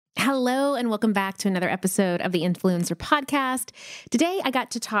Hello, and welcome back to another episode of the Influencer Podcast. Today, I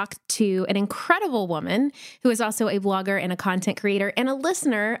got to talk to an incredible woman who is also a blogger and a content creator and a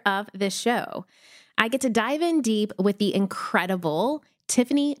listener of this show. I get to dive in deep with the incredible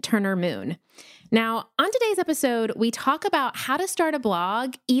Tiffany Turner Moon. Now, on today's episode, we talk about how to start a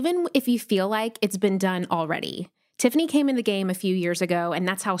blog, even if you feel like it's been done already. Tiffany came in the game a few years ago, and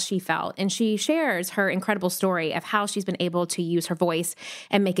that's how she felt. And she shares her incredible story of how she's been able to use her voice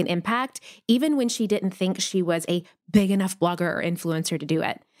and make an impact, even when she didn't think she was a big enough blogger or influencer to do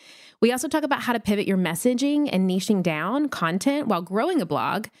it. We also talk about how to pivot your messaging and niching down content while growing a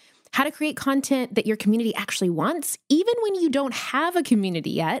blog, how to create content that your community actually wants, even when you don't have a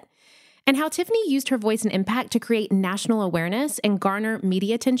community yet, and how Tiffany used her voice and impact to create national awareness and garner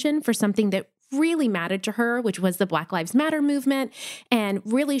media attention for something that really mattered to her, which was the Black Lives Matter movement, and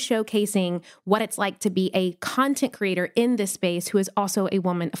really showcasing what it's like to be a content creator in this space who is also a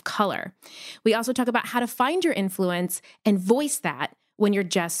woman of color. We also talk about how to find your influence and voice that when you're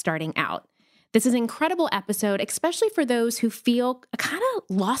just starting out. This is an incredible episode, especially for those who feel kind of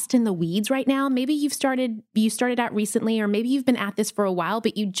lost in the weeds right now. Maybe you started out recently, or maybe you've been at this for a while,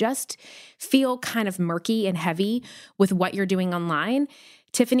 but you just feel kind of murky and heavy with what you're doing online.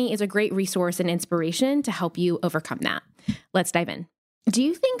 Tiffany is a great resource and inspiration to help you overcome that. Let's dive in. Do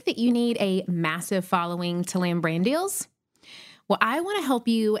you think that you need a massive following to land brand deals? Well, I want to help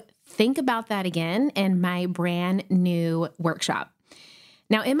you think about that again in my brand new workshop.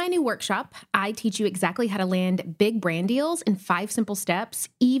 Now, in my new workshop, I teach you exactly how to land big brand deals in 5 simple steps,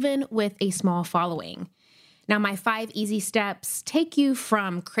 even with a small following. Now, my 5 easy steps take you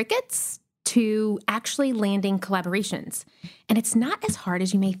from crickets to actually landing collaborations. And it's not as hard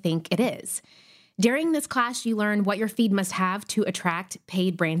as you may think it is. During this class, you learn what your feed must have to attract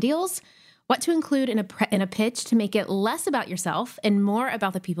paid brand deals, what to include in a pitch to make it less about yourself and more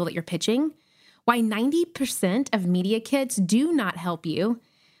about the people that you're pitching, why 90% of media kits do not help you,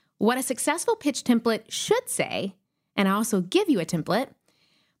 what a successful pitch template should say, and I also give you a template.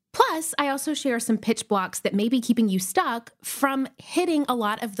 Plus, I also share some pitch blocks that may be keeping you stuck from hitting a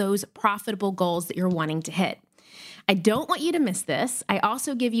lot of those profitable goals that you're wanting to hit. I don't want you to miss this. I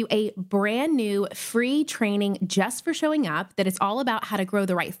also give you a brand new free training just for showing up that is all about how to grow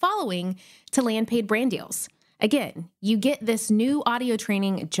the right following to land paid brand deals. Again, you get this new audio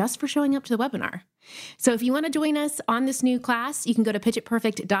training just for showing up to the webinar. So if you want to join us on this new class, you can go to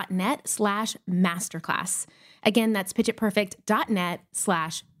pitchitperfect.net/masterclass. Again, that's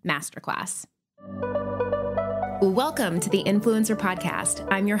pitchitperfect.net/masterclass. Welcome to the Influencer Podcast.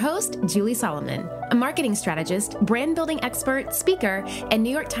 I'm your host, Julie Solomon, a marketing strategist, brand building expert, speaker, and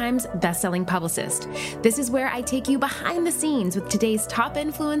New York Times bestselling publicist. This is where I take you behind the scenes with today's top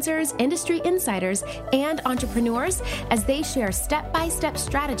influencers, industry insiders, and entrepreneurs as they share step-by-step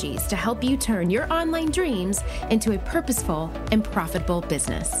strategies to help you turn your online dreams into a purposeful and profitable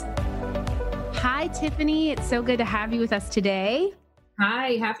business. Hi, Tiffany. It's so good to have you with us today.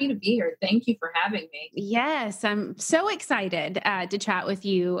 Hi, happy to be here. Thank you for having me. Yes, I'm so excited to chat with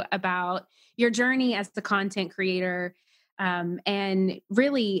you about your journey as the content creator and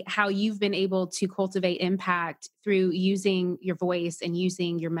really how you've been able to cultivate impact through using your voice and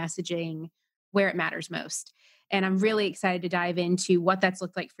using your messaging where it matters most. And I'm really excited to dive into what that's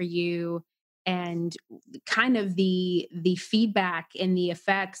looked like for you and kind of the feedback and the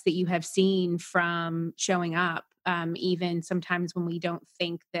effects that you have seen from showing up. Even sometimes when we don't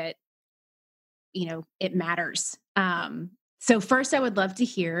think that, it matters. So first, I would love to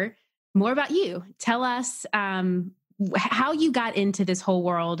hear more about you. Tell us how you got into this whole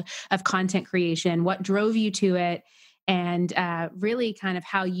world of content creation, what drove you to it, and really kind of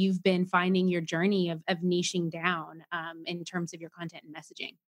how you've been finding your journey of niching down in terms of your content and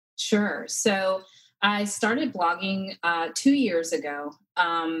messaging. Sure. So I started blogging 2 years ago.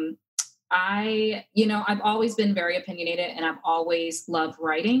 I've always been very opinionated and I've always loved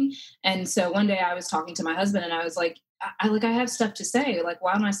writing. And so one day I was talking to my husband and I was like, I have stuff to say. Like,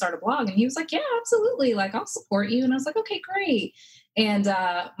 why don't I start a blog? And he was like, yeah, absolutely. Like, I'll support you. And I was like, okay, great. And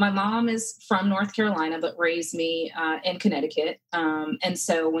my mom is from North Carolina, but raised me in Connecticut. And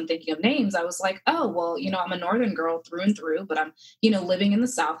so when thinking of names, I was like, oh, well, I'm a Northern girl through and through, but I'm, living in the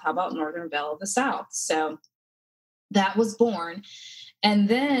South. How about Northern Belle of the South? So that was born. And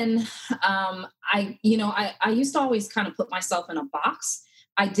then I used to always kind of put myself in a box.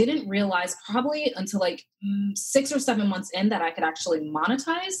 I didn't realize probably until like 6 or 7 months in that I could actually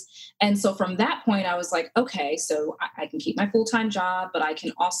monetize. And so from that point, I was like, okay, so I can keep my full-time job, but I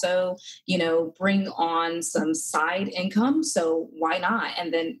can also, bring on some side income. So why not?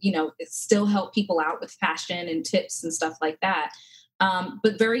 And then, still help people out with fashion and tips and stuff like that.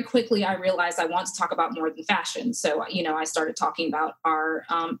 But very quickly, I realized I want to talk about more than fashion. So, I started talking about our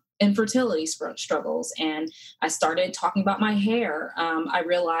infertility struggles, and I started talking about my hair. I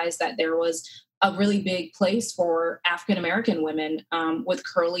realized that there was a really big place for African American women with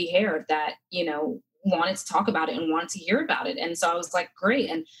curly hair that, wanted to talk about it and wanted to hear about it. And so I was like, great.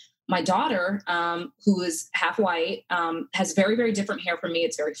 And my daughter, who is half white, has very, very different hair from me.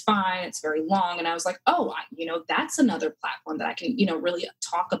 It's very fine. It's very long. And I was like, oh, that's another platform that I can, really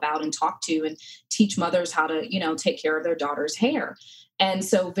talk about and talk to and teach mothers how to, take care of their daughter's hair. And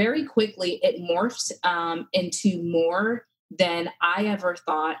so very quickly it morphed into more than I ever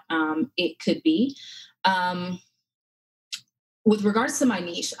thought it could be. With regards to my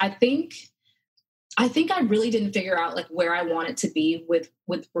niche, I think I really didn't figure out like where I wanted to be with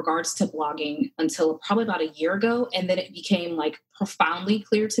regards to blogging until probably about a year ago. And then it became like profoundly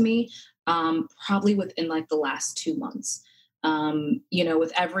clear to me, probably within like the last 2 months.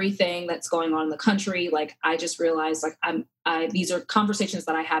 With everything that's going on in the country, like I just realized like these are conversations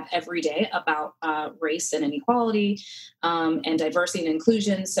that I have every day about race and inequality and diversity and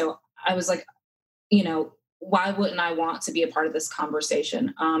inclusion. So I was like, why wouldn't I want to be a part of this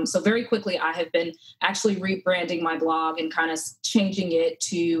conversation? So very quickly, I have been actually rebranding my blog and kind of changing it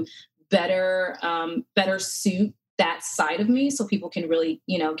to better suit that side of me, so people can really,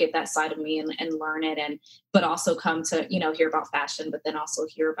 get that side of me and learn it, but also come to, hear about fashion, but then also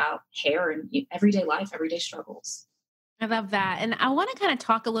hear about hair and everyday life, everyday struggles. I love that. And I want to kind of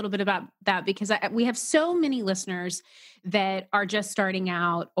talk a little bit about that because we have so many listeners that are just starting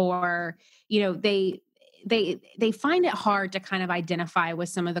out, or, they find it hard to kind of identify with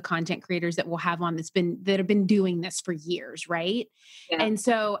some of the content creators that we'll have on that have been doing this for years, right? Yeah. And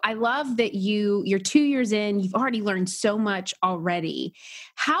so I love that you're 2 years in, you've already learned so much already.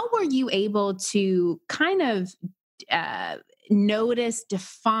 How were you able to kind of notice,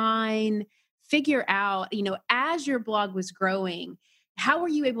 define, figure out, as your blog was growing, how were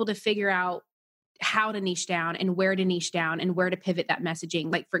you able to figure out how to niche down and where to niche down and where to pivot that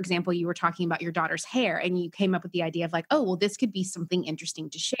messaging? Like, for example, you were talking about your daughter's hair and you came up with the idea of like, oh, well, this could be something interesting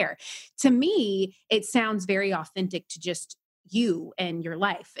to share. To me, it sounds very authentic to just you and your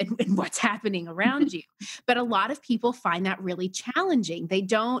life and what's happening around you. But a lot of people find that really challenging. They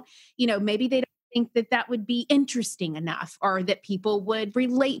don't, maybe they don't think that would be interesting enough or that people would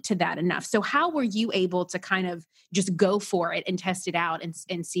relate to that enough. So how were you able to kind of just go for it and test it out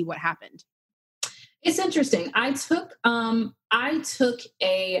and see what happened? It's interesting. I took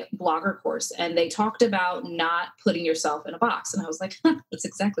a blogger course and they talked about not putting yourself in a box. And I was like, that's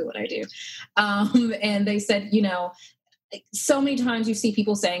exactly what I do. And they said, so many times you see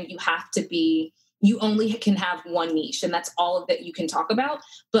people saying you only can have one niche and that's all of that you can talk about.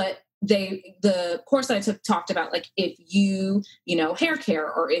 But the course that I took talked about like if you hair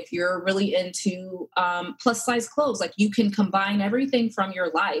care or if you're really into plus size clothes, like you can combine everything from your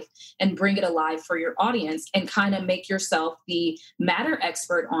life and bring it alive for your audience and kind of make yourself the matter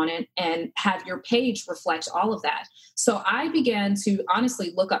expert on it and have your page reflect all of that. So I began to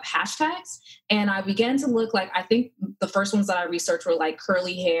honestly look up hashtags and I began to look like, I think the first ones that I researched were like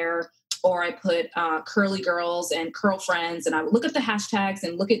curly hair, or I put curly girls and curl friends, and I would look at the hashtags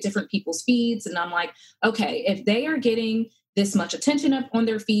and look at different people's feeds. And I'm like, okay, if they are getting this much attention up on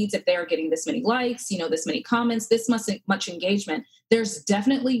their feeds, if they are getting this many likes, this many comments, this much engagement, there's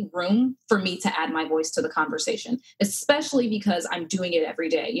definitely room for me to add my voice to the conversation, especially because I'm doing it every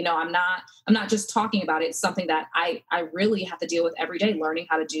day. I'm not just talking about it. It's something that I really have to deal with every day, learning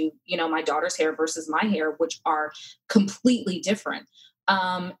how to do, my daughter's hair versus my hair, which are completely different.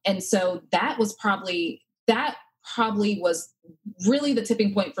 And so that probably was really the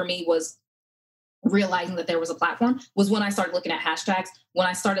tipping point for me, was realizing that there was a platform, was when I started looking at hashtags, when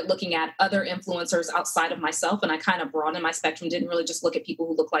I started looking at other influencers outside of myself. And I kind of broadened my spectrum, didn't really just look at people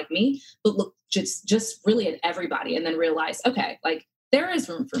who look like me, but look just really at everybody. And then realize, okay, like there is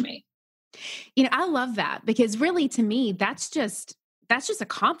room for me. I love that because really to me, that's just a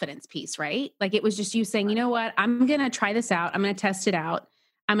confidence piece, right? Like it was just you saying, you know what, I'm going to try this out. I'm going to test it out.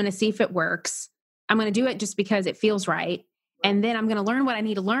 I'm going to see if it works. I'm going to do it just because it feels right. And then I'm going to learn what I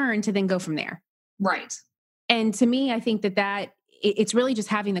need to learn to then go from there. Right. And to me, I think that it's really just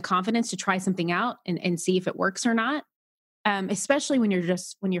having the confidence to try something out and see if it works or not. Especially when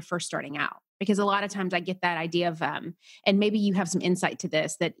you're first starting out. Because a lot of times I get that idea of, and maybe you have some insight to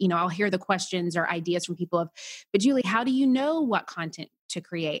this, that, I'll hear the questions or ideas from people but Julie, how do you know what content to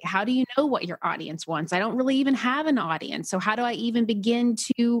create? How do you know what your audience wants? I don't really even have an audience. So how do I even begin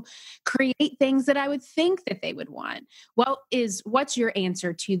to create things that I would think that they would want? What's your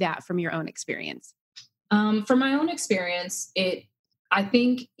answer to that from your own experience? From my own experience, I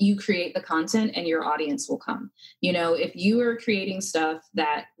think you create the content and your audience will come. If you are creating stuff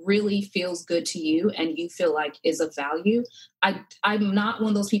that really feels good to you and you feel like is of value, I'm not one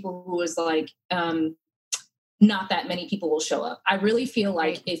of those people who is like, not that many people will show up. I really feel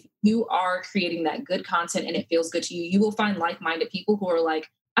like Right. if you are creating that good content and it feels good to you, you will find like-minded people who are like,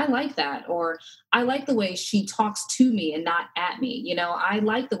 I like that, or I like the way she talks to me and not at me. I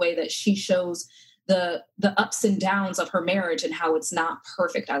like the way that she shows the ups and downs of her marriage and how it's not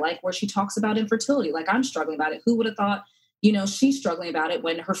perfect. I like where she talks about infertility, like I'm struggling about it. Who would have thought, she's struggling about it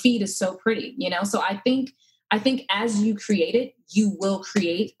when her feed is so pretty, So I think as you create it, you'll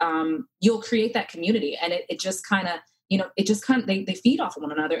create that community, and it just kind of, they feed off of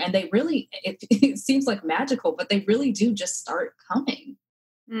one another, and they really, it seems like magical, but they really do just start coming.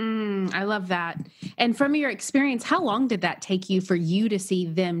 I love that. And from your experience, how long did that take you for you to see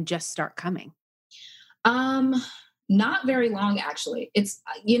them just start coming? Um, Not very long, actually. It's,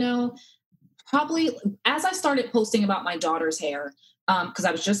 probably as I started posting about my daughter's hair, because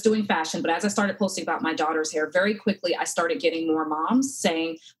I was just doing fashion, but as I started posting about my daughter's hair, very quickly, I started getting more moms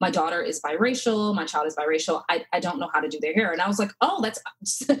saying, my daughter is biracial, my child is biracial. I don't know how to do their hair. And I was like, oh,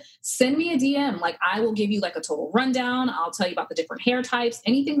 send me a DM. Like, I will give you like a total rundown. I'll tell you about the different hair types,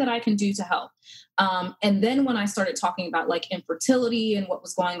 anything that I can do to help. And then when I started talking about like infertility and what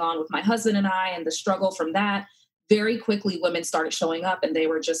was going on with my husband and I and the struggle from that, very quickly women started showing up, and they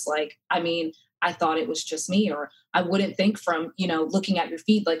were just like, I thought it was just me, or I wouldn't think from, looking at your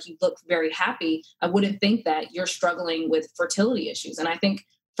feed, like you look very happy. I wouldn't think that you're struggling with fertility issues. And I think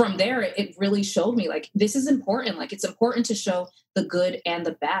from there, it really showed me like, this is important. Like, it's important to show the good and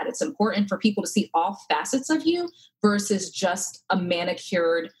the bad. It's important for people to see all facets of you versus just a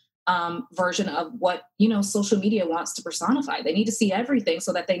manicured version of what, social media wants to personify. They need to see everything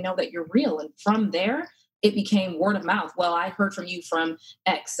so that they know that you're real. And from there, it became word of mouth. Well, I heard from you from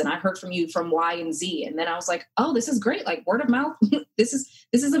X, and I heard from you from Y and Z. And then I was like, oh, this is great. Like, word of mouth. This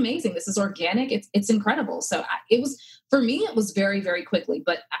is amazing. This is organic. It's incredible. So for me, it was very, very quickly.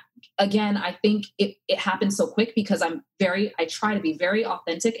 But again, I think it happened so quick because I try to be very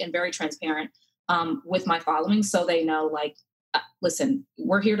authentic and very transparent with my following. So they know, like, listen,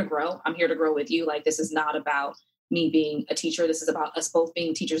 we're here to grow. I'm here to grow with you. Like, this is not about me being a teacher. This is about us both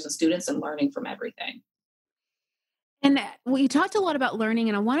being teachers and students and learning from everything. And we talked a lot about learning,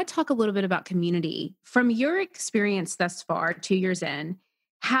 and I want to talk a little bit about community. From your experience thus far, 2 years in,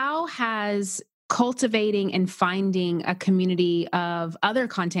 how has cultivating and finding a community of other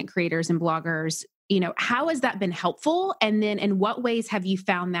content creators and bloggers, how has that been helpful? And then in what ways have you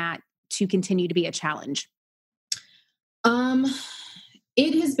found that to continue to be a challenge?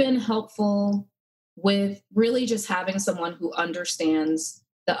 It has been helpful with really just having someone who understands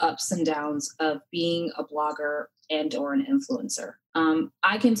the ups and downs of being a blogger and or an influencer.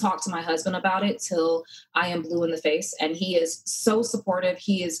 I can talk to my husband about it till I am blue in the face, and he is so supportive.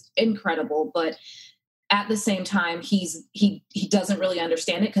 He is incredible, but at the same time, he doesn't really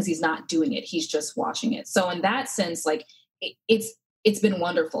understand it because he's not doing it. He's just watching it. So in that sense, like it's been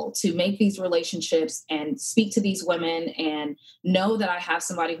wonderful to make these relationships and speak to these women and know that I have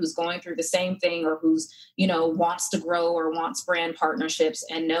somebody who's going through the same thing, or who's, wants to grow or wants brand partnerships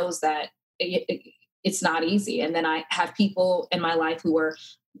and knows that it's not easy. And then I have people in my life who are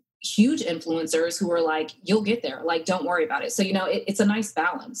huge influencers who are like, you'll get there. Like, don't worry about it. So, it's a nice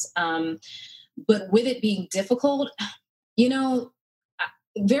balance. But with it being difficult,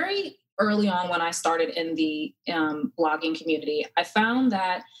 very early on when I started in the blogging community, I found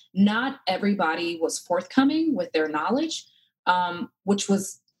that not everybody was forthcoming with their knowledge, which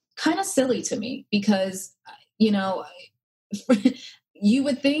was kind of silly to me because, you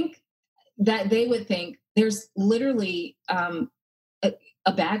would think that they would think there's literally a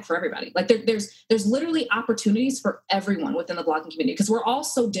bag for everybody. Like there's literally opportunities for everyone within the blogging community because we're all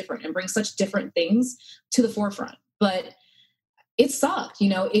so different and bring such different things to the forefront. But it sucked,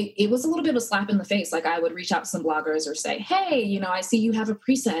 it was a little bit of a slap in the face. Like I would reach out to some bloggers or say, hey, I see you have a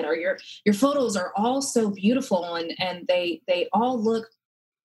preset, or your photos are all so beautiful and they all look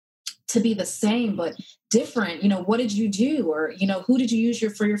to be the same, but different. What did you do? Or, who did you use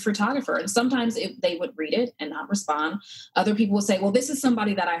for your photographer? And sometimes they would read it and not respond. Other people would say, well, this is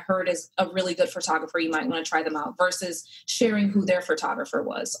somebody that I heard is a really good photographer. You might want to try them out, versus sharing who their photographer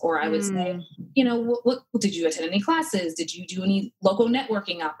was. Or I would say, what did you attend any classes? Did you do any local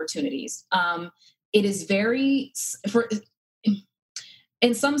networking opportunities? It is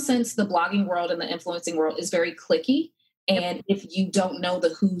in some sense, the blogging world and the influencing world is very cliquey. And if you don't know the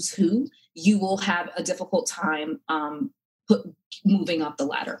who's who, you will have a difficult time moving up the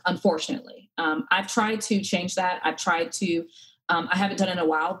ladder, unfortunately. I've tried to change that. I've tried to I haven't done it in a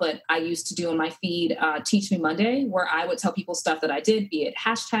while, but I used to do on my feed, Teach Me Monday, where I would tell people stuff that I did, be it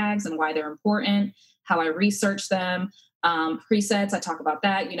hashtags and why they're important, how I research them, presets. I talk about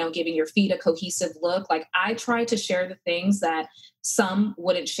that, giving your feed a cohesive look. Like I try to share the things that some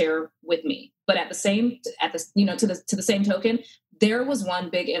wouldn't share with me, but to the same token, there was one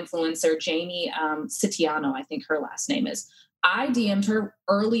big influencer, Jamie Sitiano, I think her last name is. I DM'd her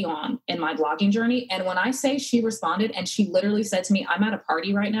early on in my blogging journey. And when I say she responded, and she literally said to me, I'm at a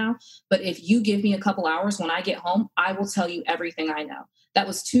party right now, but if you give me a couple hours when I get home, I will tell you everything I know. That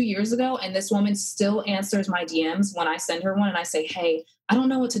was 2 years ago. And this woman still answers my DMs when I send her one and I say, hey, I don't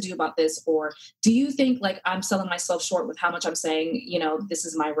know what to do about this. Or do you think like I'm selling myself short with how much I'm saying, this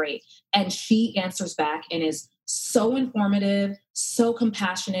is my rate? And she answers back and is so informative, so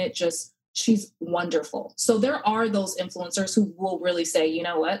compassionate, she's wonderful. So there are those influencers who will really say, you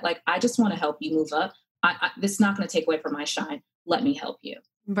know what, like, I just want to help you move up. This is not going to take away from my shine. Let me help you.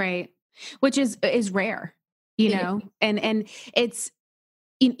 Right. Which is rare, and it's,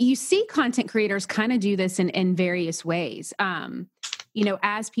 you see content creators kind of do this in various ways.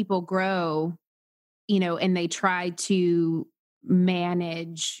 As people grow, and they try to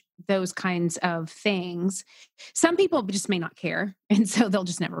manage those kinds of things, some people just may not care. And so they'll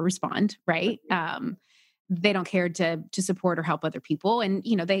just never respond. Right. They don't care to support or help other people. And,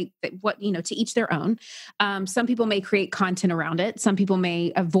 to each their own. Some people may create content around it. Some people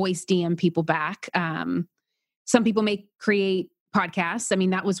may voice DM people back. Some people may create podcasts. I mean,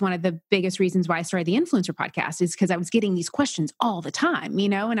 that was one of the biggest reasons why I started the Influencer Podcast, is because I was getting these questions all the time,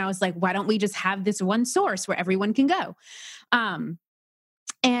 and I was like, why don't we just have this one source where everyone can go?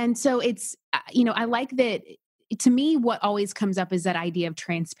 And so it's, I like that. To me, what always comes up is that idea of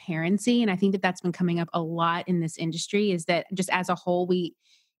transparency. And I think that that's been coming up a lot in this industry, is that just as a whole, we,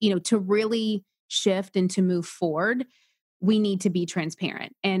 to really shift and to move forward, we need to be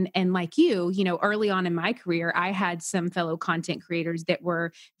transparent. And like you, early on in my career, I had some fellow content creators that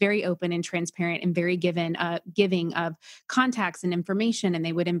were very open and transparent and very giving of contacts and information. And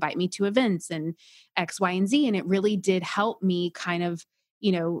they would invite me to events and X, Y, and Z. And it really did help me kind of,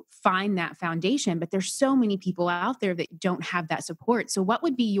 find that foundation. But there's so many people out there that don't have that support. So what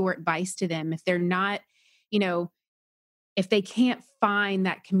would be your advice to them if they're not, if they can't find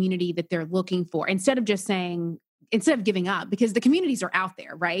that community that they're looking for, instead of giving up, because the communities are out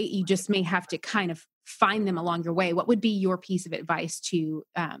there, right? You just may have to kind of find them along your way. What would be your piece of advice to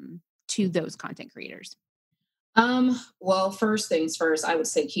those content creators? Well, first things first, I would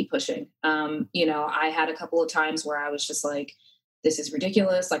say keep pushing. I had a couple of times where I was just like, this is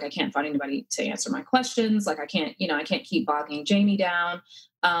ridiculous. Like, I can't find anybody to answer my questions. Like, I can't keep bogging Jamie down.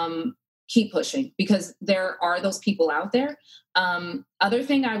 Keep pushing, because there are those people out there. Other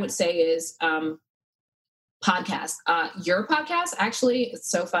thing I would say is, podcast. Your podcast, actually, it's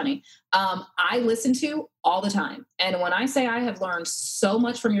so funny. I listen to all the time. And when I say I have learned so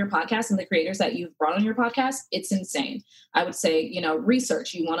much from your podcast and the creators that you've brought on your podcast, it's insane. I would say,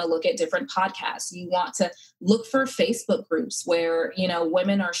 research. You want to look at different podcasts. You want to look for Facebook groups where,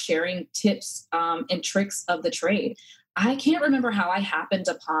 women are sharing tips and tricks of the trade. I can't remember how I happened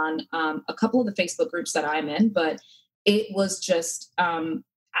upon a couple of the Facebook groups that I'm in, but it was just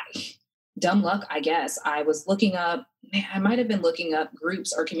dumb luck, I guess. I was I might have been looking up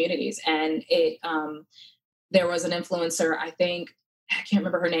groups or communities, and there was an influencer, I can't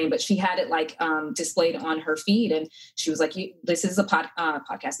remember her name, but she had it like displayed on her feed. And she was like, this is a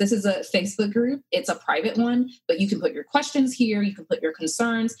podcast. This is a Facebook group. It's a private one, but you can put your questions here. You can put your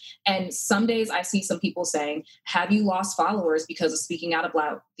concerns. And some days I see some people saying, have you lost followers because of speaking out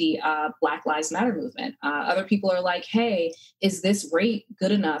about the Black Lives Matter movement? Other people are like, hey, is this rate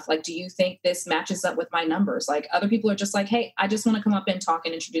good enough? Like, do you think this matches up with my numbers? Like, other people are just like, hey, I just want to come up and talk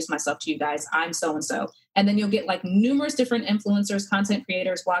and introduce myself to you guys. I'm so-and-so. And then you'll get like numerous different influencers, content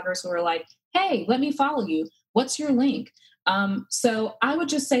creators, bloggers who are like, hey, let me follow you. What's your link? So I would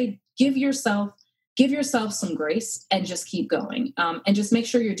just say, give yourself some grace and just keep going. And just make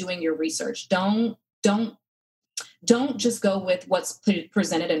sure you're doing your research. Don't just go with what's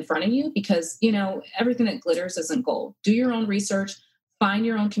presented in front of you, because, everything that glitters isn't gold. Do your own research, find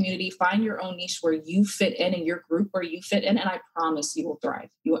your own community, find your own niche where you fit in your group where you fit in. And I promise you will thrive.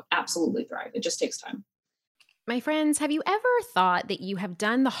 You will absolutely thrive. It just takes time. My friends, have you ever thought that you have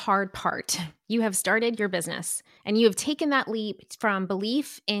done the hard part? You have started your business and you have taken that leap from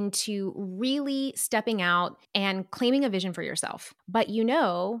belief into really stepping out and claiming a vision for yourself. But you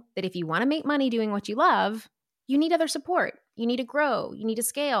know that if you want to make money doing what you love, you need other support. You need to grow. You need to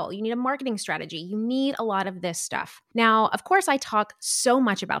scale. You need a marketing strategy. You need a lot of this stuff. Now, of course, I talk so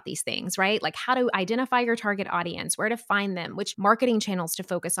much about these things, right? Like how to identify your target audience, where to find them, which marketing channels to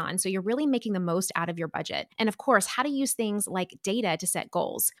focus on. So you're really making the most out of your budget. And of course, how to use things like data to set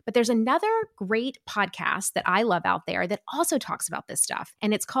goals. But there's another great podcast that I love out there that also talks about this stuff.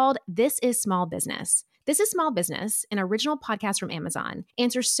 And it's called This is Small Business. This is Small Business, an original podcast from Amazon,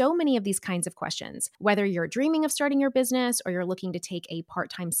 answers so many of these kinds of questions. Whether you're dreaming of starting your business or you're looking to take a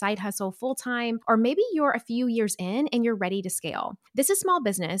part-time side hustle full-time, or maybe you're a few years in and you're ready to scale. This is Small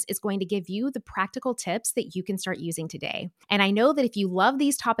Business is going to give you the practical tips that you can start using today. And I know that if you love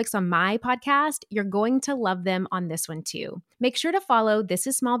these topics on my podcast, you're going to love them on this one too. Make sure to follow This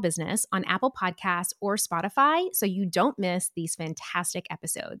is Small Business on Apple Podcasts or Spotify so you don't miss these fantastic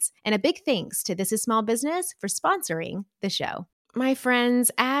episodes. And a big thanks to This is Small Business for sponsoring the show. My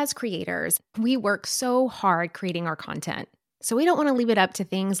friends, as creators, we work so hard creating our content. So we don't want to leave it up to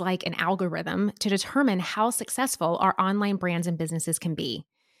things like an algorithm to determine how successful our online brands and businesses can be.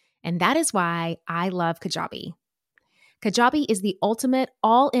 And that is why I love Kajabi. Kajabi is the ultimate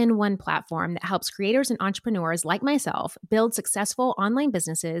all-in-one platform that helps creators and entrepreneurs like myself build successful online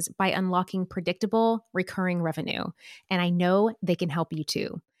businesses by unlocking predictable, recurring revenue. And I know they can help you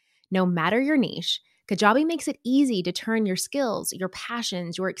too. No matter your niche, Kajabi makes it easy to turn your skills, your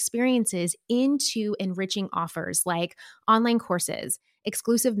passions, your experiences into enriching offers like online courses,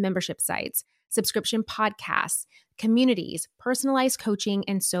 exclusive membership sites, subscription podcasts, communities, personalized coaching,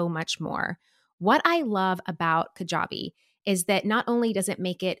 and so much more. What I love about Kajabi is that not only does it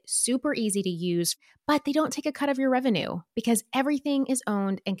make it super easy to use, but they don't take a cut of your revenue because everything is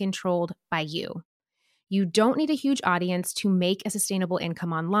owned and controlled by you. You don't need a huge audience to make a sustainable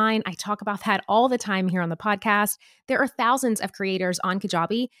income online. I talk about that all the time here on the podcast. There are thousands of creators on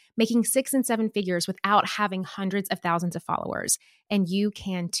Kajabi making 6 and 7 figures without having hundreds of thousands of followers, and you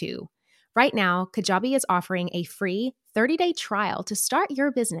can too. Right now, Kajabi is offering a free 30-day trial to start your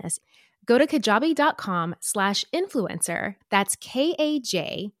business. Go to kajabi.com/influencer. That's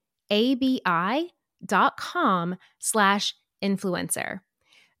KAJABI.com/influencer.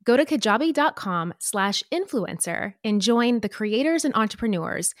 Go to kajabi.com/influencer and join the creators and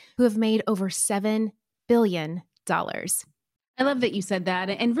entrepreneurs who have made over $7 billion. I love that you said that.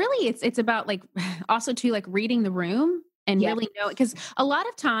 And really it's about like also too, like reading the room and really know, because a lot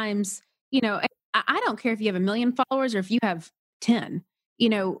of times, I don't care if you have 1 million followers or if you have 10,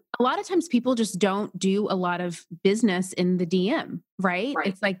 a lot of times people just don't do a lot of business in the DM, right?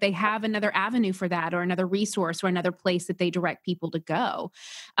 It's like they have another avenue for that or another resource or another place that they direct people to go.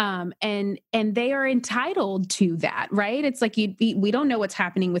 And they are entitled to that, right? It's like we don't know what's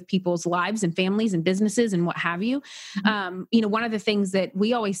happening with people's lives and families and businesses and what have you. One of the things that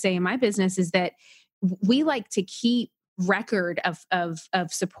we always say in my business is that we like to keep record of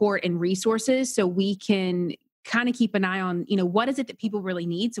support and resources so we can kind of keep an eye on, what is it that people really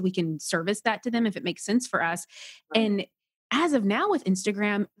need so we can service that to them if it makes sense for us. And as of now with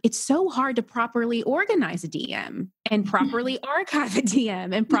Instagram, it's so hard to properly organize a DM and properly archive a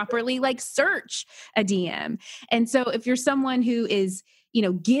DM and properly like search a DM. And so if you're someone who is,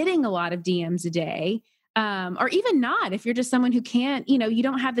 getting a lot of DMs a day, or even not, if you're just someone who can't, you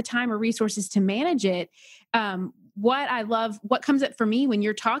don't have the time or resources to manage it. What I love, what comes up for me when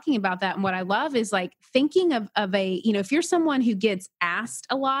you're talking about that and what I love is like thinking of a, if you're someone who gets asked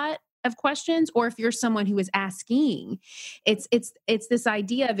a lot of questions, or if you're someone who is asking, it's this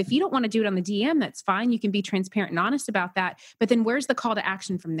idea of if you don't want to do it on the DM, that's fine. You can be transparent and honest about that. But then where's the call to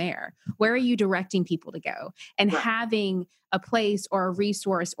action from there? Where are you directing people to go? And having a place or a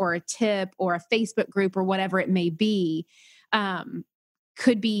resource or a tip or a Facebook group or whatever it may be,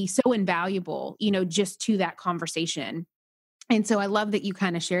 could be so invaluable, just to that conversation. And so I love that you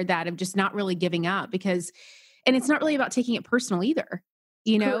kind of shared that of just not really giving up and it's not really about taking it personal either.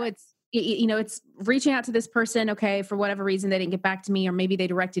 It's reaching out to this person. Okay. For whatever reason, they didn't get back to me, or maybe they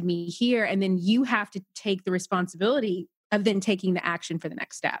directed me here. And then you have to take the responsibility of then taking the action for the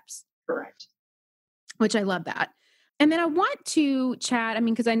next steps. Correct. Which I love that. And then I want to chat,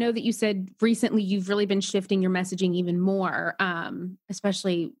 because I know that you said recently you've really been shifting your messaging even more,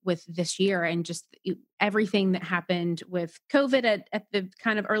 especially with this year and just everything that happened with COVID at the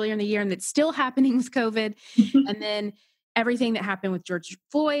kind of earlier in the year and that's still happening with COVID. And then everything that happened with George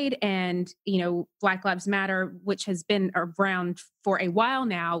Floyd and, Black Lives Matter, which has been around for a while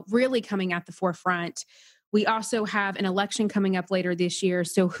now, really coming at the forefront. We also have an election coming up later this year.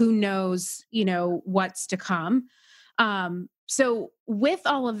 So who knows, what's to come. So with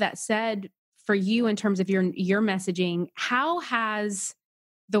all of that said, for you in terms of your messaging, how has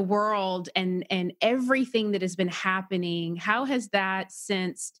the world and everything that has been happening, how has that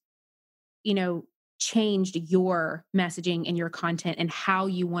since, changed your messaging and your content and how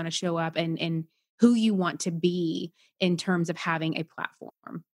you want to show up and who you want to be in terms of having a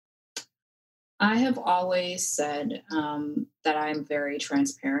platform? I have always said that I'm very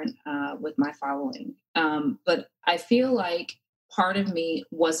transparent with my following. But I feel like part of me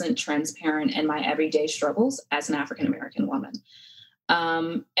wasn't transparent in my everyday struggles as an African American woman.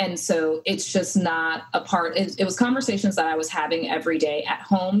 And so it's just not a part. It was conversations that I was having every day at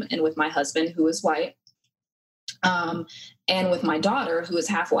home and with my husband, who is white, and with my daughter, who is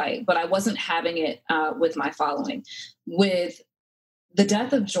half white, but I wasn't having it with my following. With the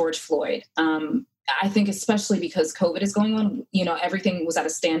death of George Floyd, I think especially because COVID is going on, everything was at a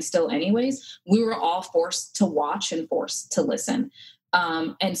standstill anyways. We were all forced to watch and forced to listen.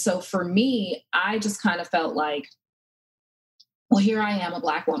 And so for me, I just kind of felt like, well, here I am, a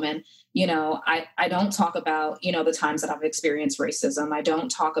Black woman. I don't talk about, the times that I've experienced racism. I don't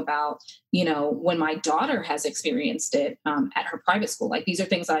talk about, when my daughter has experienced it at her private school. Like, these are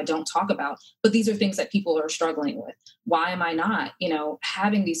things that I don't talk about, but these are things that people are struggling with. Why am I not,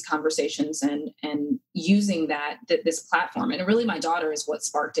 having these conversations and using this platform? And really, my daughter is what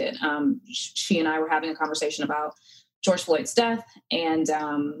sparked it. She and I were having a conversation about George Floyd's death, and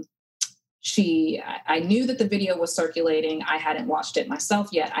I knew that the video was circulating. I hadn't watched it myself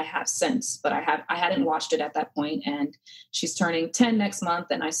yet. I have since, but I hadn't watched it at that point. And she's turning 10 next month.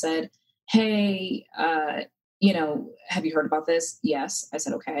 And I said, hey, have you heard about this? Yes. I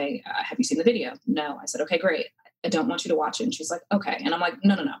said, okay. Have you seen the video? No. I said, okay, great. I don't want you to watch it. And she's like, okay. And I'm like,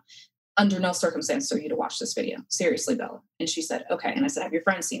 no. Under no circumstance are you to watch this video. Seriously, Bella. And she said, okay. And I said, have your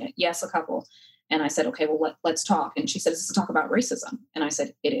friends seen it? Yes, a couple. And I said, okay, well, let's talk. And she said, is this a talk about racism? And I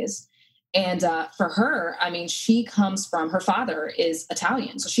said, it is. And for her, her father is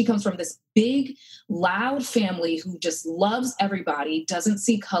Italian. So she comes from this big, loud family who just loves everybody, doesn't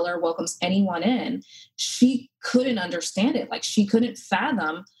see color, welcomes anyone in. She couldn't understand it. Like, she couldn't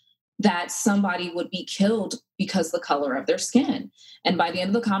fathom that somebody would be killed because of the color of their skin. And by the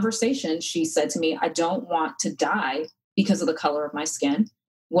end of the conversation, she said to me, I don't want to die because of the color of my skin.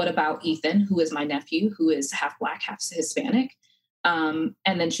 What about Ethan, who is my nephew, who is half Black, half Hispanic? And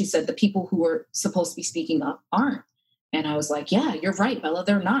then she said, the people who are supposed to be speaking up aren't. And I was like, yeah, you're right, Bella.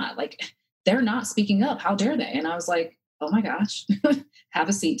 They're not. Like, they're not speaking up. How dare they? And I was like, oh my gosh, have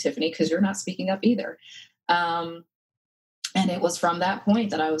a seat, Tiffany, because you're not speaking up either. And it was from that point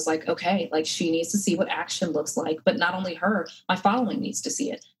that I was like, okay, like, she needs to see what action looks like. But not only her, my following needs to see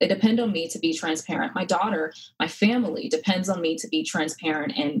it. They depend on me to be transparent. My daughter, my family depends on me to be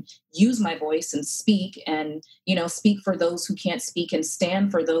transparent and use my voice and speak and, speak for those who can't speak and stand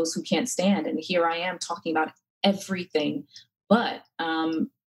for those who can't stand. And here I am talking about everything. But,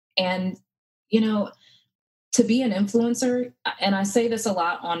 to be an influencer, and I say this a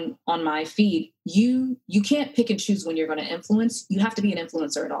lot on my feed, you can't pick and choose when you're going to influence. You have to be an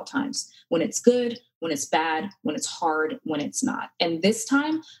influencer at all times. When it's good, when it's bad, when it's hard, when it's not. And this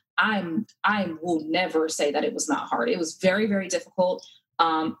time, I will never say that it was not hard. It was very, very difficult.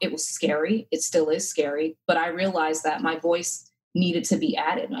 It was scary. It still is scary. But I realized that my voice needed to be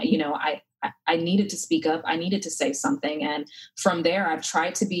added. I needed to speak up. I needed to say something. And from there, I've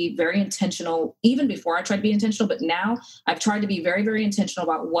tried to be very intentional, even before I tried to be intentional, but now I've tried to be very, very intentional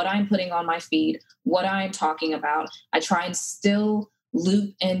about what I'm putting on my feed, what I'm talking about. I try and still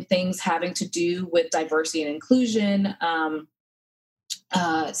loop in things having to do with diversity and inclusion,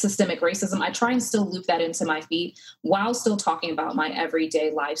 systemic racism. I try and still loop that into my feed while still talking about my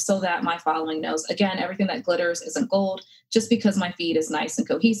everyday life so that my following knows, again, everything that glitters isn't gold. Just because my feed is nice and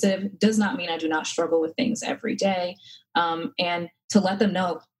cohesive does not mean I do not struggle with things every day. And to let them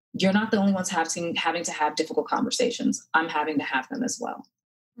know, you're not the only ones having to have difficult conversations. I'm having to have them as well.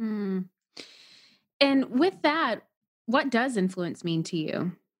 Mm. And with that, what does influence mean to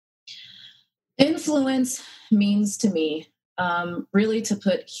you? Influence means to me really to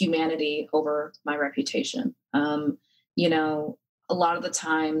put humanity over my reputation. A lot of the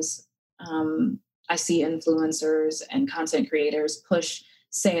times I see influencers and content creators push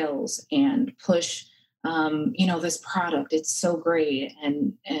sales and push, this product. It's so great,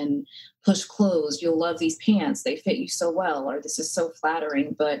 and push clothes. You'll love these pants. They fit you so well, or this is so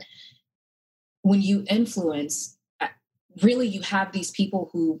flattering. But when you influence, really, you have these people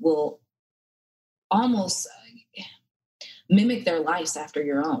who will almost mimic their lives after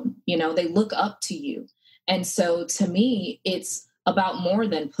your own. They look up to you. And so to me, it's about more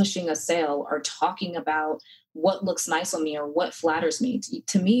than pushing a sale or talking about what looks nice on me or what flatters me.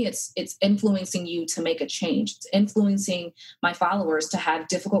 To me, it's influencing you to make a change. It's influencing my followers to have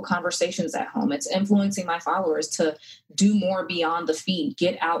difficult conversations at home. It's influencing my followers to do more beyond the feed,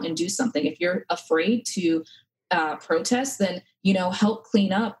 get out and do something. If you're afraid to protest, then, help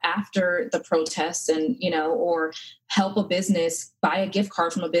clean up after the protests and, or help a business, buy a gift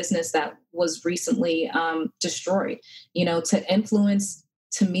card from a business that was recently destroyed. To influence,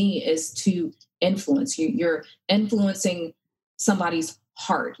 to me, is to influence. You're influencing somebody's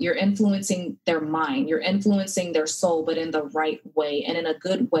heart. You're influencing their mind. You're influencing their soul, but in the right way and in a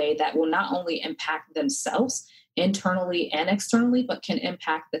good way that will not only impact themselves internally and externally, but can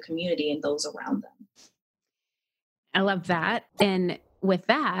impact the community and those around them. I love that. And with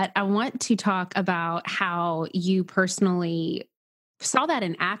that, I want to talk about how you personally saw that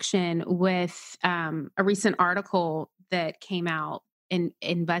in action with a recent article that came out in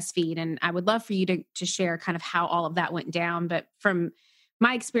BuzzFeed. And I would love for you to share kind of how all of that went down. But from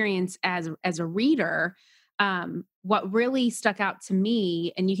my experience as a reader, what really stuck out to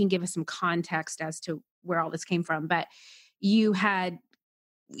me, and you can give us some context as to where all this came from, but you had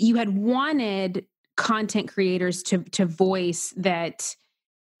wanted content creators to voice that,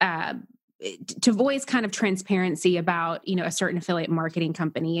 to voice kind of transparency about, a certain affiliate marketing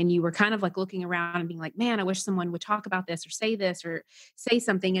company. And you were kind of like looking around and being like, man, I wish someone would talk about this or say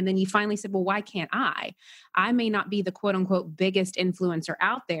something. And then you finally said, well, why can't I? I may not be the quote unquote biggest influencer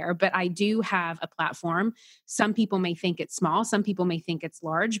out there, but I do have a platform. Some people may think it's small. Some people may think it's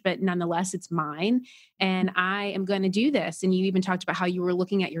large, but nonetheless, it's mine. And I am going to do this. And you even talked about how you were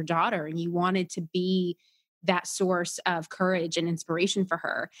looking at your daughter and you wanted to be that source of courage and inspiration for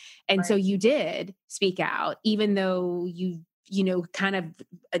her. And Right. So you did speak out, even though you kind of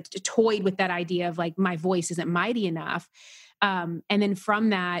toyed with that idea of like, my voice isn't mighty enough. And then from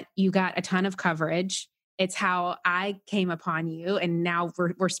that, you got a ton of coverage. It's how I came upon you. And now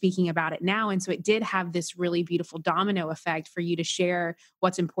we're speaking about it now. And so it did have this really beautiful domino effect for you to share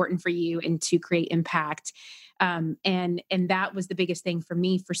what's important for you and to create impact. And that was the biggest thing for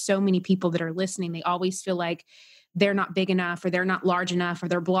me. For so many people that are listening, they always feel like they're not big enough, or they're not large enough, or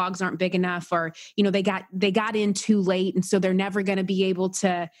their blogs aren't big enough, or, they got in too late. And so they're never going to be able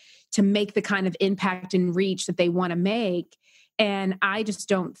to make the kind of impact and reach that they want to make. And I just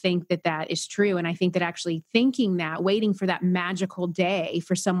don't think that is true. And I think that actually thinking that, waiting for that magical day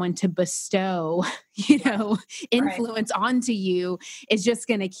for someone to bestow, influence onto you is just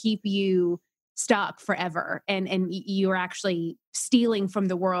going to keep you stuck forever. And you're actually stealing from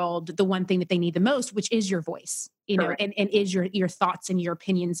the world the one thing that they need the most, which is your voice, and is your thoughts and your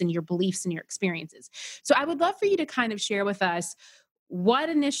opinions and your beliefs and your experiences. So I would love for you to kind of share with us what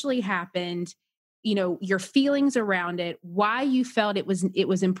initially happened, your feelings around it, why you felt it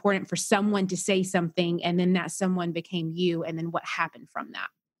was important for someone to say something, and then that someone became you, and then what happened from that.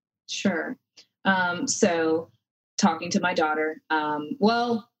 Sure. So talking to my daughter,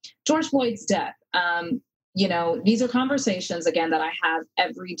 George Floyd's death, these are conversations, again, that I have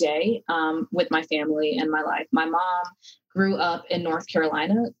every day with my family and my life. My mom grew up in North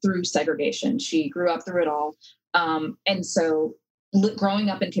Carolina through segregation. She grew up through it all. And so growing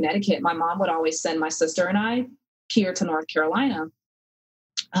up in Connecticut, my mom would always send my sister and I here to North Carolina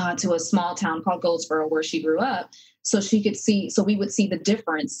to a small town called Goldsboro where she grew up. So we would see the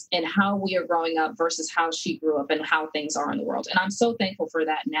difference in how we are growing up versus how she grew up and how things are in the world. And I'm so thankful for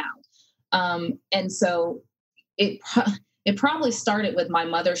that now. And so it probably started with my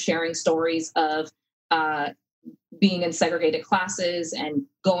mother sharing stories of being in segregated classes and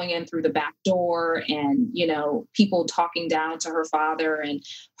going in through the back door, and, people talking down to her father, and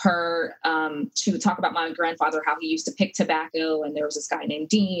her, she would talk about my grandfather, how he used to pick tobacco. And there was this guy named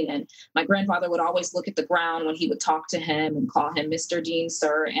Dean, and my grandfather would always look at the ground when he would talk to him and call him Mr. Dean,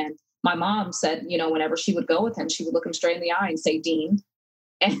 sir. And my mom said, whenever she would go with him, she would look him straight in the eye and say, Dean.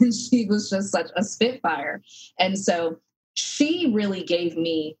 And she was just such a spitfire. And so she really gave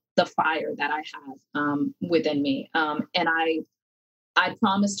me the fire that I have within me. And I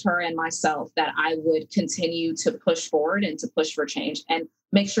promised her and myself that I would continue to push forward and to push for change and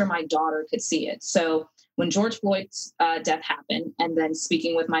make sure my daughter could see it. So when George Floyd's death happened, and then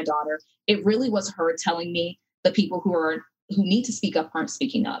speaking with my daughter, it really was her telling me the people who need to speak up aren't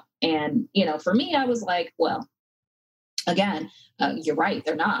speaking up. And, for me, I was like, well, again, you're right.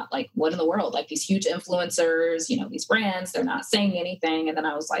 They're not. Like, what in the world? Like, these huge influencers, these brands, they're not saying anything. And then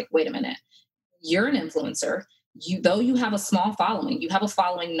I was like, wait a minute, you're an influencer. Though you have a small following, you have a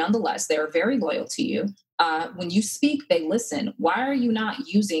following nonetheless. They are very loyal to you. When you speak, they listen. Why are you not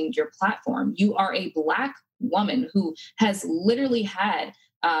using your platform? You are a Black woman who has literally had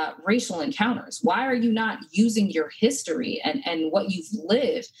racial encounters. Why are you not using your history and what you've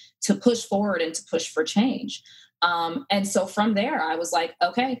lived to push forward and to push for change? And so from there, I was like,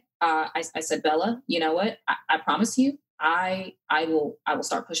 okay, I said, Bella, you know what? I promise you, I will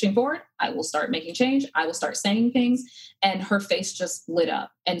start pushing forward. I will start making change. I will start saying things. And her face just lit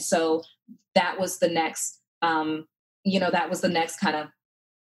up. And so that was the next, that was the next kind of,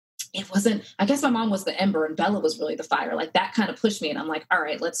 it wasn't, I guess my mom was the ember and Bella was really the fire. Like that kind of pushed me. And I'm like, all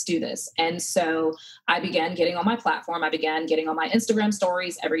right, let's do this. And so I began getting on my platform. I began getting on my Instagram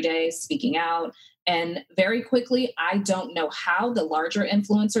stories every day, speaking out. And very quickly, I don't know how the larger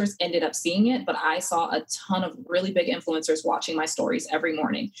influencers ended up seeing it, but I saw a ton of really big influencers watching my stories every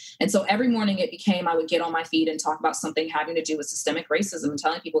morning. And so every morning it became, I would get on my feed and talk about something having to do with systemic racism and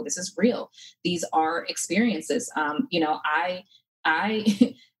telling people this is real. These are experiences.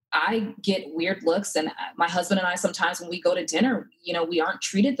 I get weird looks, and my husband and I, sometimes when we go to dinner, we aren't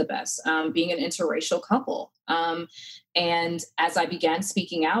treated the best, being an interracial couple. And as I began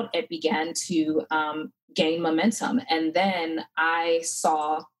speaking out, it began to gain momentum. And then I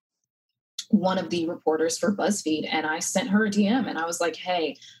saw one of the reporters for BuzzFeed, and I sent her a DM and I was like,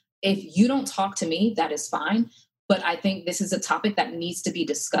 hey, if you don't talk to me, that is fine. But I think this is a topic that needs to be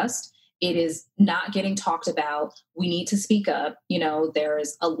discussed. It is not getting talked about. We need to speak up.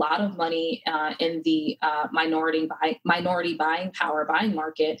 There's a lot of money in the minority buying power buying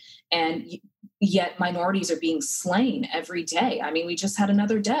market, and yet minorities are being slain every day. I mean, we just had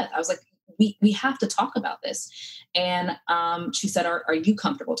another death. I was like, we have to talk about this. And she said, are you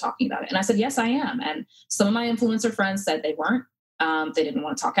comfortable talking about it? And I said, yes, I am. And some of my influencer friends said they weren't. They didn't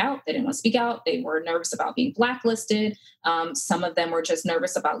want to talk out. They didn't want to speak out. They were nervous about being blacklisted. Some of them were just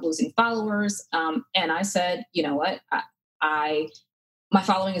nervous about losing followers. And I said, you know what? My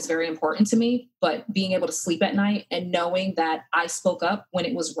following is very important to me, but being able to sleep at night and knowing that I spoke up when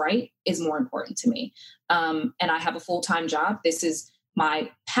it was right is more important to me. And I have a full-time job. This is my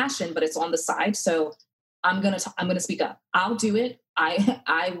passion, but it's on the side. So I'm going to speak up. I'll do it.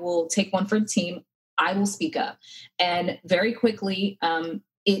 I will take one for the team. I will speak up. And very quickly,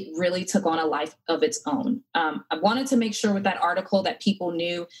 it really took on a life of its own. I wanted to make sure with that article that people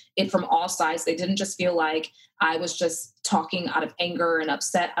knew it from all sides. They didn't just feel like I was just talking out of anger and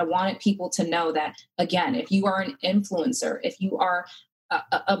upset. I wanted people to know that, again, if you are an influencer, if you are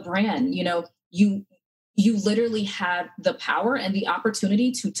a brand, you literally have the power and the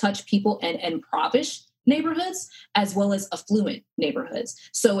opportunity to touch people and impoverish neighborhoods as well as affluent neighborhoods.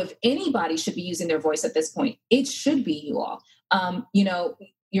 So if anybody should be using their voice at this point, it should be you all.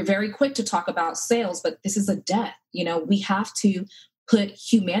 You're very quick to talk about sales, but this is a death. We have to put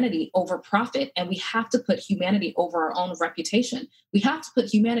humanity over profit, and we have to put humanity over our own reputation. We have to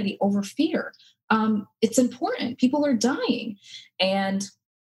put humanity over fear. It's important. People are dying. And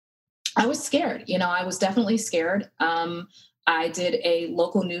I was scared. I was definitely scared. I did a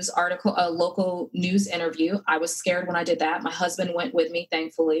local news interview. I was scared when I did that. My husband went with me,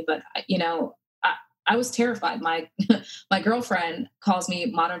 thankfully, but I was terrified. My girlfriend calls me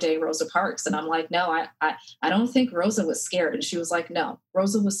modern day Rosa Parks. And I'm like, no, I don't think Rosa was scared. And she was like, no,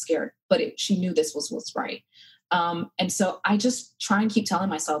 Rosa was scared, but she knew this was what's right. And so I just try and keep telling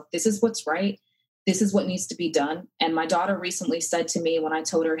myself, this is what's right. This is what needs to be done. And my daughter recently said to me when I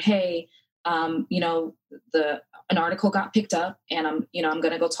told her, hey, an article got picked up and I'm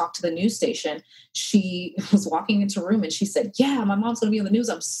going to go talk to the news station. She was walking into a room and she said, yeah, my mom's going to be on the news.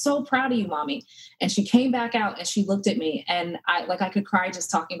 I'm so proud of you, mommy. And she came back out and she looked at me and I could cry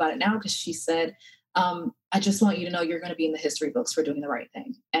just talking about it now. Cause she said, I just want you to know you're going to be in the history books for doing the right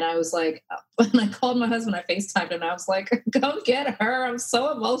thing. And I was like, when I called my husband, I FaceTimed him and I was like, go get her. I'm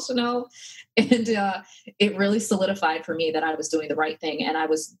so emotional. And it really solidified for me that I was doing the right thing. And I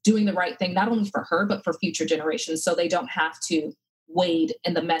was doing the right thing, not only for her, but for future generations. So they don't have to wade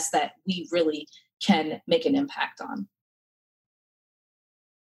in the mess that we really can make an impact on.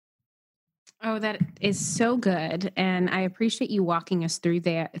 Oh, that is so good. And I appreciate you walking us through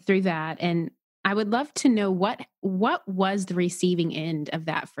that. And I would love to know what was the receiving end of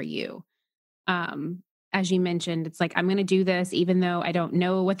that for you? As you mentioned, it's like, I'm going to do this, even though I don't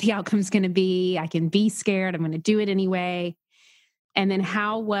know what the outcome is going to be. I can be scared. I'm going to do it anyway. And then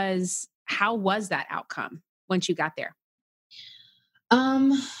how was that outcome once you got there?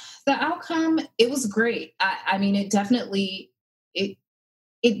 The outcome, it was great. I mean, it definitely,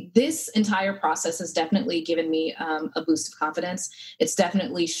 this entire process has definitely given me a boost of confidence. It's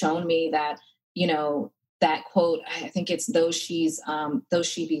definitely shown me that, that quote, I think it's though she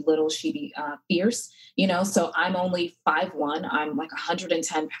be little, she be fierce, so I'm only 5'1", I'm like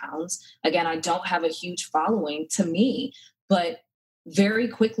 110 pounds. Again, I don't have a huge following to me, but very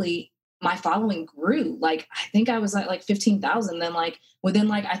quickly my following grew. Like, I think I was at like 15,000. Then like within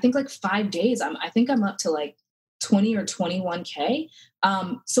like, I think like 5 days, I think I'm up to like 20 or 21K.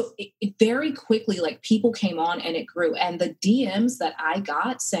 So it very quickly, like people came on and it grew. And the DMs that I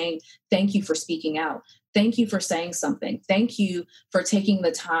got saying, thank you for speaking out. Thank you for saying something. Thank you for taking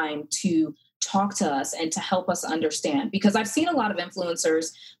the time to talk to us and to help us understand. Because I've seen a lot of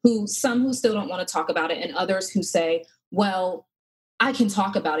influencers who still don't want to talk about it, and others who say, well, I can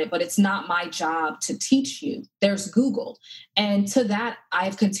talk about it, but it's not my job to teach you. There's Google. And to that,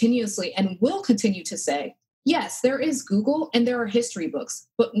 I've continuously and will continue to say, yes, there is Google and there are history books.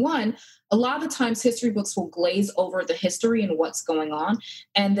 But one, a lot of the times history books will glaze over the history and what's going on.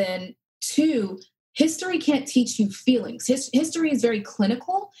 And then two, history can't teach you feelings. History is very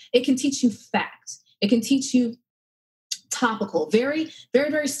clinical. It can teach you facts. It can teach you topical, very, very,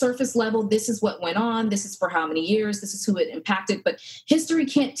 very surface level. This is what went on. This is for how many years. This is who it impacted. But history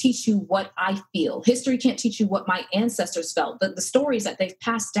can't teach you what I feel. History can't teach you what my ancestors felt, the stories that they've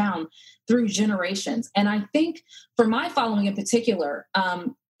passed down through generations. And I think for my following in particular,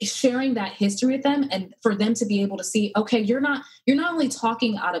 sharing that history with them and for them to be able to see, okay, you're not only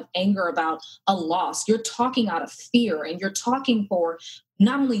talking out of anger about a loss, you're talking out of fear, and you're talking for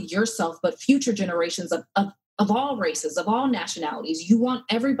not only yourself, but future generations of all races, of all nationalities. You want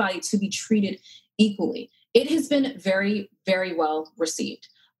everybody to be treated equally. It has been very, very well received.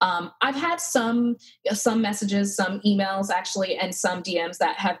 I've had some messages, some emails actually, and some DMs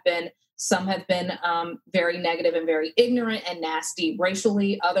that some have been very negative and very ignorant and nasty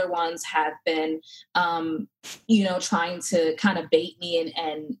racially. Other ones have been, trying to kind of bait me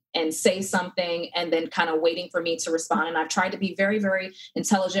and say something and then kind of waiting for me to respond. And I've tried to be very, very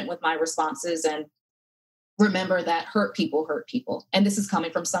intelligent with my responses and remember that hurt people. And this is coming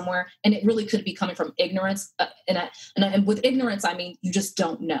from somewhere, and it really could be coming from ignorance. And with ignorance, I mean, you just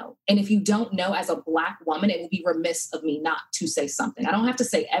don't know. And if you don't know as a Black woman, it would be remiss of me not to say something. I don't have to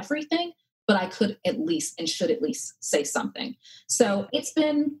say everything, but I could at least and should at least say something. So it's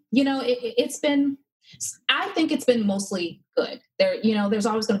been, I think it's been mostly good. There's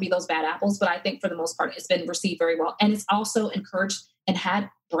always going to be those bad apples, but I think for the most part, it's been received very well. And it's also encouraged and had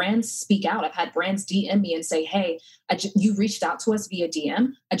brands speak out. I've had brands DM me and say, hey, you reached out to us via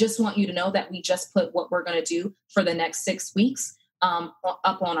DM. I just want you to know that we just put what we're going to do for the next 6 weeks up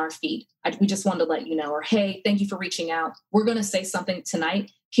on our feed. We just wanted to let you know, or, hey, thank you for reaching out. We're going to say something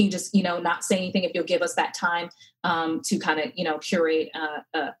tonight. Can you just, not say anything if you'll give us that time to kind of, curate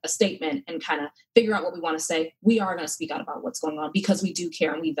a statement and kind of figure out what we want to say. We are going to speak out about what's going on because we do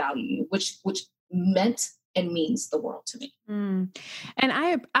care and we value you, which meant and means the world to me. And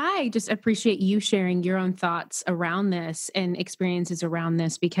I just appreciate you sharing your own thoughts around this and experiences around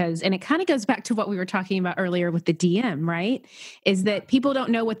this and it kind of goes back to what we were talking about earlier with the DM, right? Is that people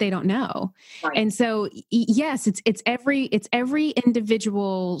don't know what they don't know. Right. And so, yes, it's every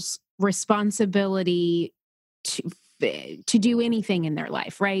individual's responsibility to do anything in their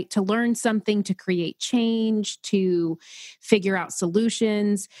life, right? To learn something, to create change, to figure out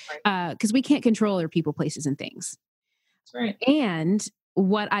solutions, because we can't control other people, places, and things. That's right. And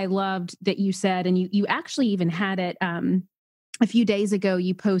what I loved that you said, and you actually even had it a few days ago,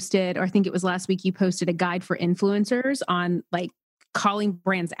 you posted, or I think it was last week, you posted a guide for influencers on like calling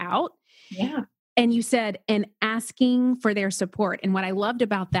brands out. Yeah. And you said, and asking for their support. And what I loved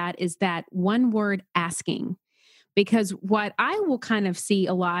about that is that one word, asking. Because what I will kind of see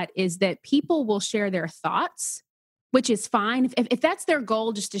a lot is that people will share their thoughts, which is fine. If that's their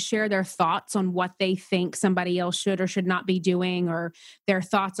goal, just to share their thoughts on what they think somebody else should or should not be doing, or their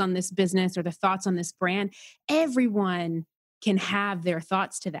thoughts on this business or the thoughts on this brand, everyone can have their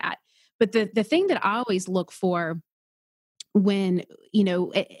thoughts to that. But the thing that I always look for when,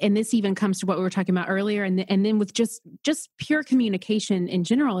 and this even comes to what we were talking about earlier, and then with just pure communication in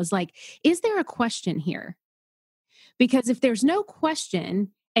general, is like, is there a question here? Because if there's no question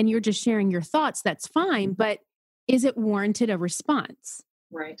and you're just sharing your thoughts, that's fine. But is it warranted a response?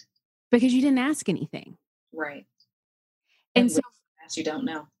 Right. Because you didn't ask anything. Right. And so you don't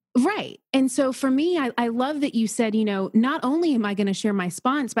know. Right. And so for me, I love that you said, not only am I going to share my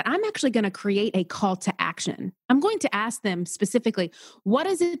response, but I'm actually going to create a call to action. I'm going to ask them specifically, what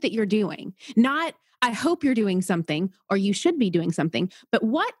is it that you're doing? Not, I hope you're doing something or you should be doing something, but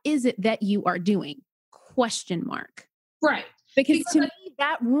what is it that you are doing? ? Right. Because to me,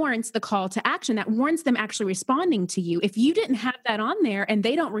 that warrants the call to action. That warrants them actually responding to you. If you didn't have that on there and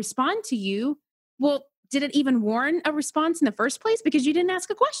they don't respond to you, well, did it even warrant a response in the first place? Because you didn't ask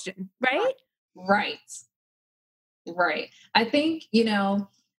a question, right? Right. Right. I think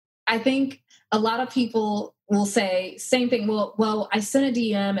a lot of people will say same thing. Well, I sent a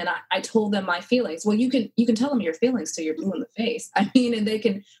DM and I told them my feelings. Well, you can tell them your feelings till you're blue in the face. I mean, and they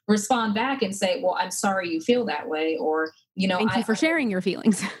can respond back and say, well, I'm sorry you feel that way. Or, thank you for sharing your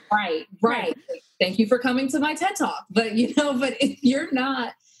feelings. Right. Thank you for coming to my TED Talk. But, but if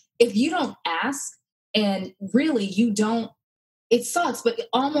you don't ask and really it sucks, but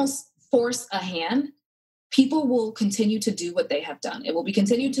almost force a hand, people will continue to do what they have done. It will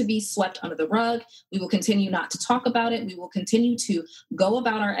continue to be swept under the rug. We will continue not to talk about it. We will continue to go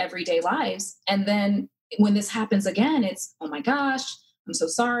about our everyday lives. And then when this happens again, it's, oh my gosh, I'm so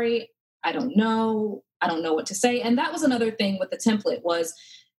sorry. I don't know what to say. And that was another thing with the template was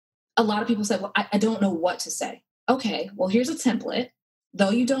a lot of people said, well, I don't know what to say. Okay, well, here's a template.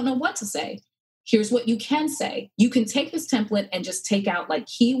 Though you don't know what to say, here's what you can say. You can take this template and just take out like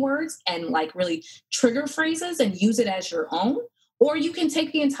keywords and like really trigger phrases and use it as your own. Or you can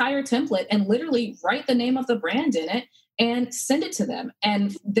take the entire template and literally write the name of the brand in it and send it to them.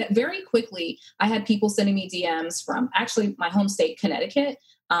 And that very quickly, I had people sending me DMs from actually my home state, Connecticut.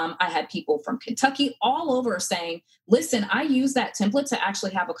 I had people from Kentucky all over saying, listen, I use that template to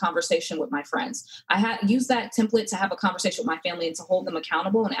actually have a conversation with my friends. I had used that template to have a conversation with my family and to hold them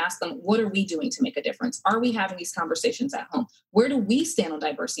accountable and ask them, what are we doing to make a difference? Are we having these conversations at home? Where do we stand on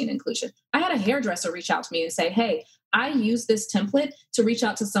diversity and inclusion? I had a hairdresser reach out to me and say, hey, I use this template to reach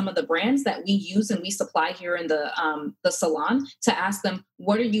out to some of the brands that we use and we supply here in the salon to ask them,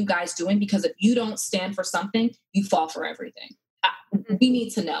 what are you guys doing? Because if you don't stand for something, you fall for everything. We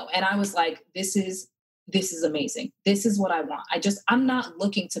need to know. And I was like, this is amazing. This is what I want. I'm not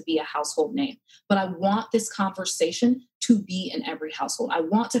looking to be a household name, but I want this conversation to be in every household. I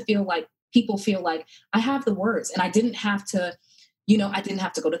want to feel like people feel like I have the words and I didn't have to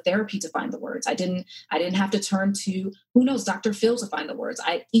go to therapy to find the words. I didn't have to turn to, who knows, Dr. Phil to find the words.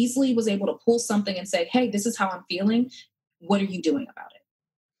 I easily was able to pull something and say, hey, this is how I'm feeling. What are you doing about it?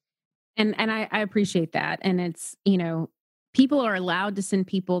 And I appreciate that. And it's, people are allowed to send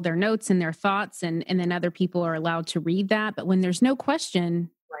people their notes and their thoughts, and then other people are allowed to read that. But when there's no question,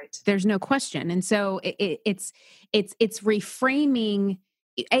 right, there's no question. And so it's reframing.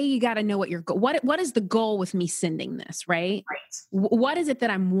 You got to know what your what is the goal with me sending this, right? Right. What is it that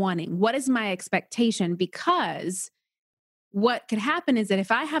I'm wanting? What is my expectation? Because what could happen is that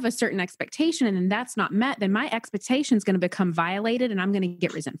if I have a certain expectation and then that's not met, then my expectation is going to become violated and I'm going to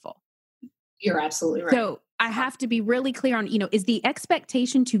get resentful. You're absolutely right. So I have to be really clear on, is the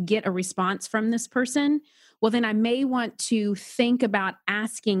expectation to get a response from this person? Well, then I may want to think about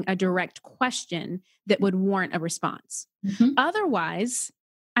asking a direct question that would warrant a response. Mm-hmm. Otherwise,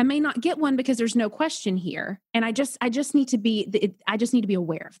 I may not get one because there's no question here. And I just need to be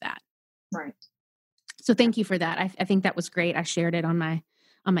aware of that. Right. So thank you for that. I think that was great. I shared it on my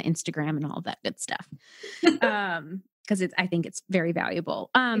Instagram and all of that good stuff. Because I think it's very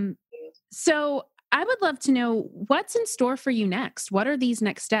valuable. So I would love to know what's in store for you next. What are these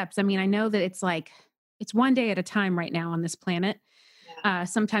next steps? I mean, I know that it's one day at a time right now on this planet,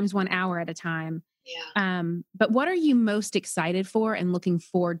 sometimes 1 hour at a time. Yeah. But what are you most excited for and looking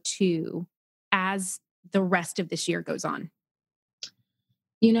forward to as the rest of this year goes on?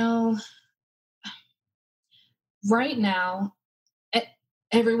 Right now,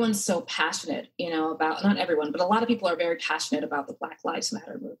 everyone's so passionate, about, not everyone, but a lot of people are very passionate about the Black Lives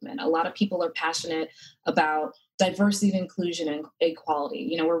Matter movement. A lot of people are passionate about diversity and inclusion and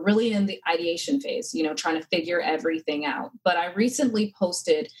equality. We're really in the ideation phase, trying to figure everything out. But I recently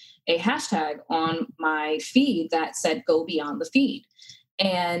posted a hashtag on my feed that said, go beyond the feed.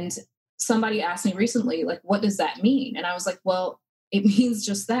 And somebody asked me recently, like, what does that mean? And I was like, well, it means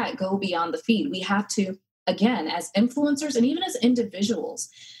just that, go beyond the feed. We have to, again, as influencers and even as individuals,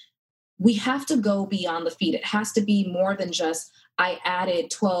 we have to go beyond the feed. It has to be more than just, I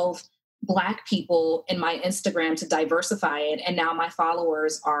added 12 Black people in my Instagram to diversify it, and now my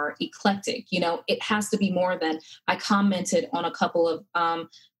followers are eclectic. It has to be more than, I commented on a couple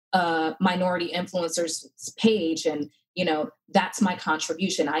of minority influencers' page, and that's my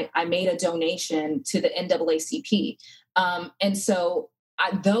contribution. I made a donation to the NAACP. And so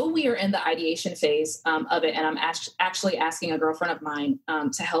though we are in the ideation phase of it, and I'm actually asking a girlfriend of mine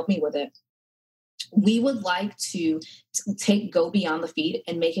to help me with it, we would like to go beyond the feed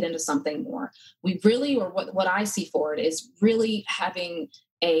and make it into something more. We really, or what I see for it is really having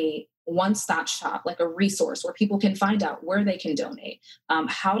a one-stop shop, like a resource where people can find out where they can donate,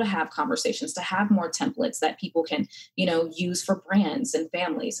 how to have conversations, to have more templates that people can, use for brands and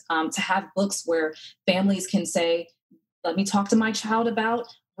families, to have books where families can say, let me talk to my child about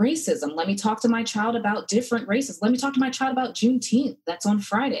racism. Let me talk to my child about different races. Let me talk to my child about Juneteenth. That's on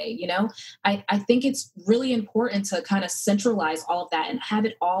Friday. I think it's really important to kind of centralize all of that and have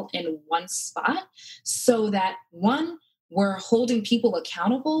it all in one spot so that, one, we're holding people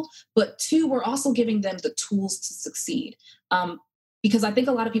accountable, but two, we're also giving them the tools to succeed. Because I think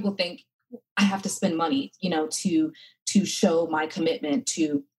a lot of people think I have to spend money, to show my commitment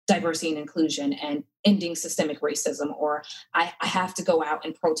to diversity and inclusion and ending systemic racism, or I have to go out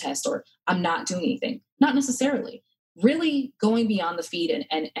and protest, or I'm not doing anything. Not necessarily. Really going beyond the feed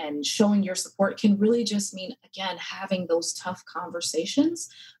and showing your support can really just mean, again, having those tough conversations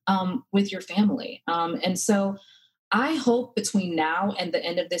with your family. And so I hope between now and the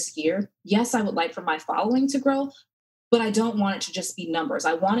end of this year, yes, I would like for my following to grow, but I don't want it to just be numbers.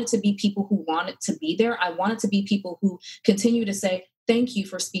 I want it to be people who want it to be there. I want it to be people who continue to say, thank you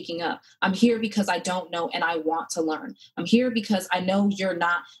for speaking up. I'm here because I don't know and I want to learn. I'm here because I know you're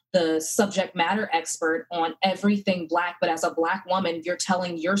not the subject matter expert on everything Black, but as a Black woman, you're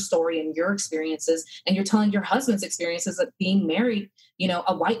telling your story and your experiences, and you're telling your husband's experiences of being married,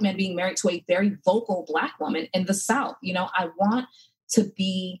 a white man being married to a very vocal Black woman in the South. I want to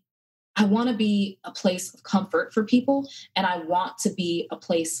be a place of comfort for people, and I want to be a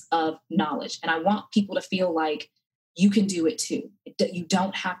place of knowledge. And I want people to feel like you can do it too. You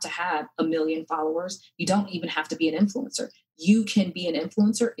don't have to have 1 million followers. You don't even have to be an influencer. You can be an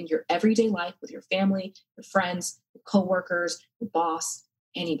influencer in your everyday life with your family, your friends, your coworkers, your boss,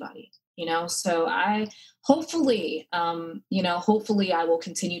 anybody, So hopefully I will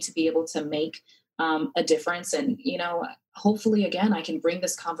continue to be able to make a difference. And, hopefully, again, I can bring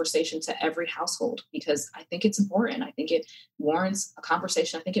this conversation to every household because I think it's important. I think it warrants a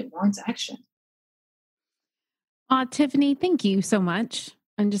conversation. I think it warrants action. Tiffany, thank you so much.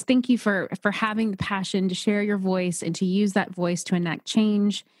 And just thank you for having the passion to share your voice and to use that voice to enact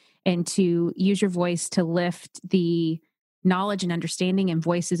change and to use your voice to lift the knowledge and understanding and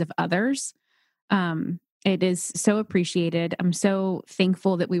voices of others. It is so appreciated. I'm so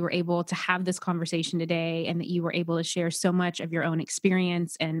thankful that we were able to have this conversation today and that you were able to share so much of your own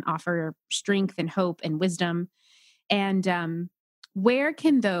experience and offer strength and hope and wisdom. And where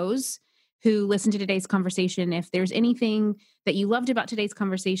can those who listen to today's conversation, if there's anything that you loved about today's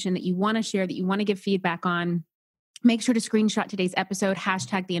conversation that you want to share, that you want to give feedback on, make sure to screenshot today's episode,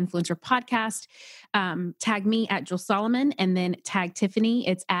 hashtag the Influencer Podcast, tag me at Jill Solomon, and then tag Tiffany.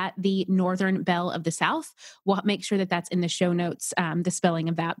 It's at the Northern Belle of the South. We'll make sure that that's in the show notes, the spelling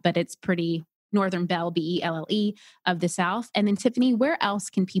of that, but it's pretty Northern Belle, Belle of the South. And then Tiffany, where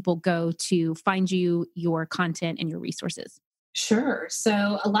else can people go to find you, your content, and your resources? Sure.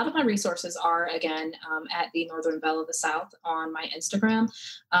 So a lot of my resources are, again, at the Northern Belle of the South on my Instagram.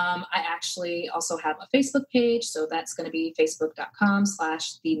 I actually also have a Facebook page. So that's going to be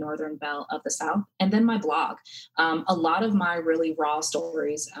facebook.com/the Northern Belle of the South. And then my blog. A lot of my really raw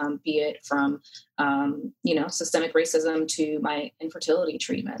stories, be it from, systemic racism to my infertility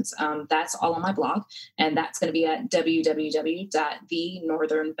treatments. That's all on my blog. And that's going to be at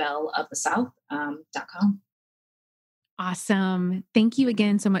www.thenorthernbelleofthesouth.com. Awesome. Thank you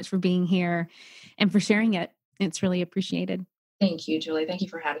again so much for being here and for sharing it. It's really appreciated. Thank you, Julie. Thank you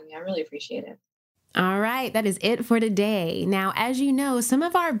for having me. I really appreciate it. All right, that is it for today. Now, as you know, some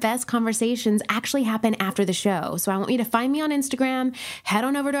of our best conversations actually happen after the show. So I want you to find me on Instagram, head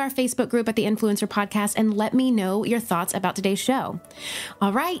on over to our Facebook group at the Influencer Podcast, and let me know your thoughts about today's show.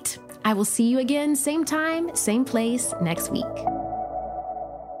 All right, I will see you again, same time, same place next week.